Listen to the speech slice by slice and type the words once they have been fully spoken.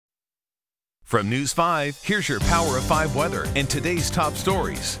From News 5, here's your Power of 5 weather and today's top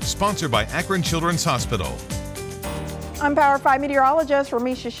stories. Sponsored by Akron Children's Hospital. I'm Power 5 meteorologist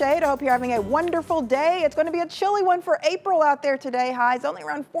Ramisha Shade. I hope you're having a wonderful day. It's going to be a chilly one for April out there today. Highs only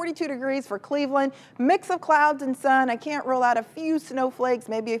around 42 degrees for Cleveland. Mix of clouds and sun. I can't rule out a few snowflakes,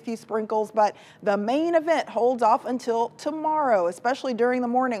 maybe a few sprinkles, but the main event holds off until tomorrow, especially during the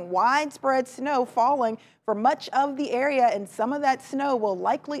morning. Widespread snow falling for much of the area, and some of that snow will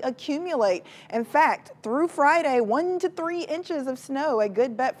likely accumulate. In fact, through Friday, 1 to 3 inches of snow, a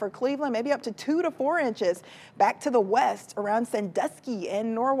good bet for Cleveland, maybe up to 2 to 4 inches. Back to the west around Sandusky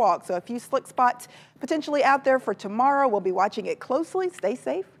and Norwalk. So a few slick spots potentially out there for tomorrow. We'll be watching it closely. Stay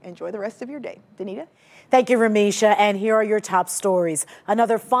safe. Enjoy the rest of your day. Danita? Thank you, Ramisha. And here are your top stories.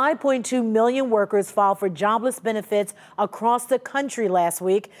 Another 5.2 million workers filed for jobless benefits across the country last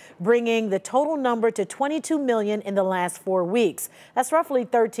week, bringing the total number to 22 million in the last 4 weeks. That's roughly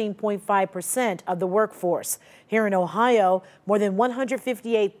 13.5% of the workforce. Here in Ohio, more than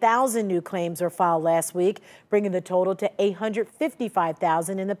 158,000 new claims were filed last week, bringing the total to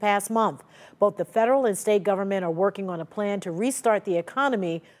 855,000 in the past month. Both the federal and state government are working on a plan to restart the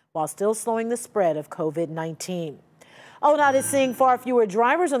economy while still slowing the spread of COVID-19. ODOT is seeing far fewer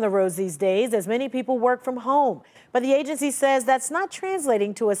drivers on the roads these days as many people work from home. But the agency says that's not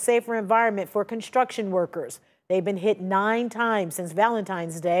translating to a safer environment for construction workers. They've been hit 9 times since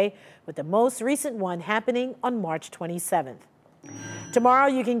Valentine's Day, with the most recent one happening on March 27th. Tomorrow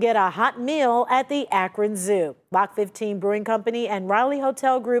you can get a hot meal at the Akron Zoo. Lock 15 Brewing Company and Riley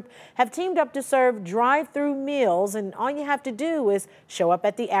Hotel Group have teamed up to serve drive-through meals, and all you have to do is show up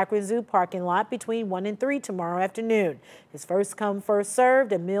at the Akron Zoo parking lot between 1 and 3 tomorrow afternoon. It's first come, first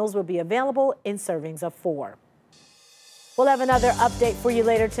served, and meals will be available in servings of 4. We'll have another update for you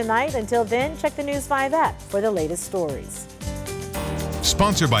later tonight. Until then, check the News 5 app for the latest stories.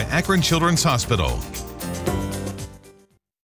 Sponsored by Akron Children's Hospital.